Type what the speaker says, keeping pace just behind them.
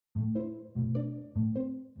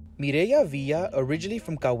Mireya Villa, originally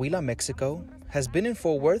from Coahuila, Mexico, has been in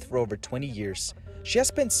Fort Worth for over 20 years. She has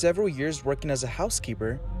spent several years working as a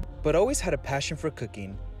housekeeper, but always had a passion for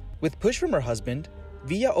cooking. With push from her husband,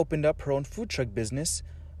 Villa opened up her own food truck business,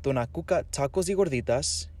 Doña Cuca Tacos y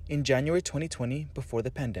Gorditas, in January 2020 before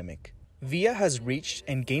the pandemic. Villa has reached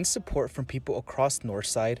and gained support from people across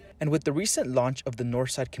Northside, and with the recent launch of the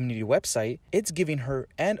Northside community website, it's giving her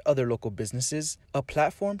and other local businesses a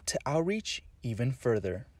platform to outreach even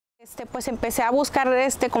further. Pues empecé a buscar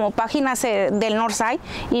como páginas del Northside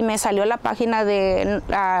y me salió la página de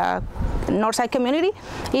Northside Community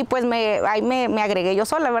y pues ahí me agregué yo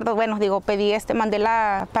sola, ¿verdad? Bueno, digo, pedí mandé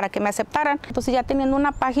para que me aceptaran. Entonces ya teniendo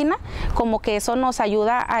una página, como que eso nos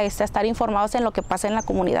ayuda a estar informados en lo que pasa en la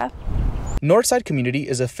comunidad. Northside Community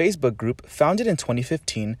is a Facebook group founded in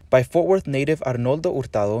 2015 by Fort Worth native Arnoldo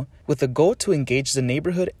Hurtado with a goal to engage the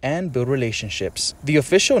neighborhood and build relationships. The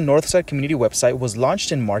official Northside Community website was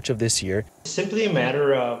launched in March of this year. Simply a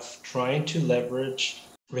matter of trying to leverage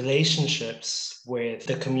relationships with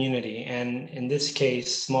the community, and in this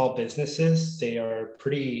case, small businesses. They are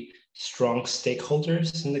pretty strong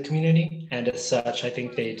stakeholders in the community, and as such, I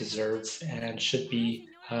think they deserve and should be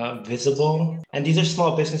visible. And these are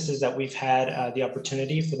small businesses that we've had the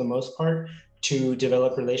opportunity, for the most part, to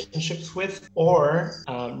develop relationships with, or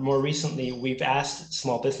more recently, we've asked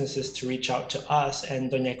small businesses to reach out to us, and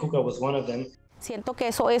Doña Cuca was one of them. Siento que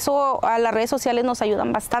eso a las redes sociales nos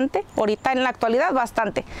ayudan bastante, ahorita en la actualidad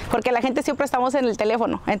bastante, porque la gente siempre estamos en el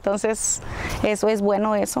teléfono, entonces eso es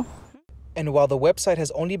bueno eso. And while the website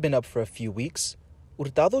has only been up for a few weeks,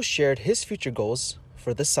 Hurtado shared his future goals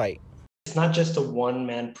for the site. It's not just a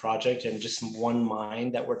one-man project and just one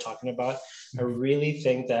mind that we're talking about. I really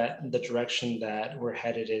think that the direction that we're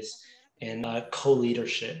headed is in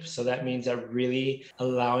co-leadership. So that means that really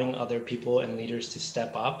allowing other people and leaders to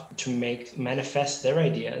step up to manifest their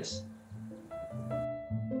ideas.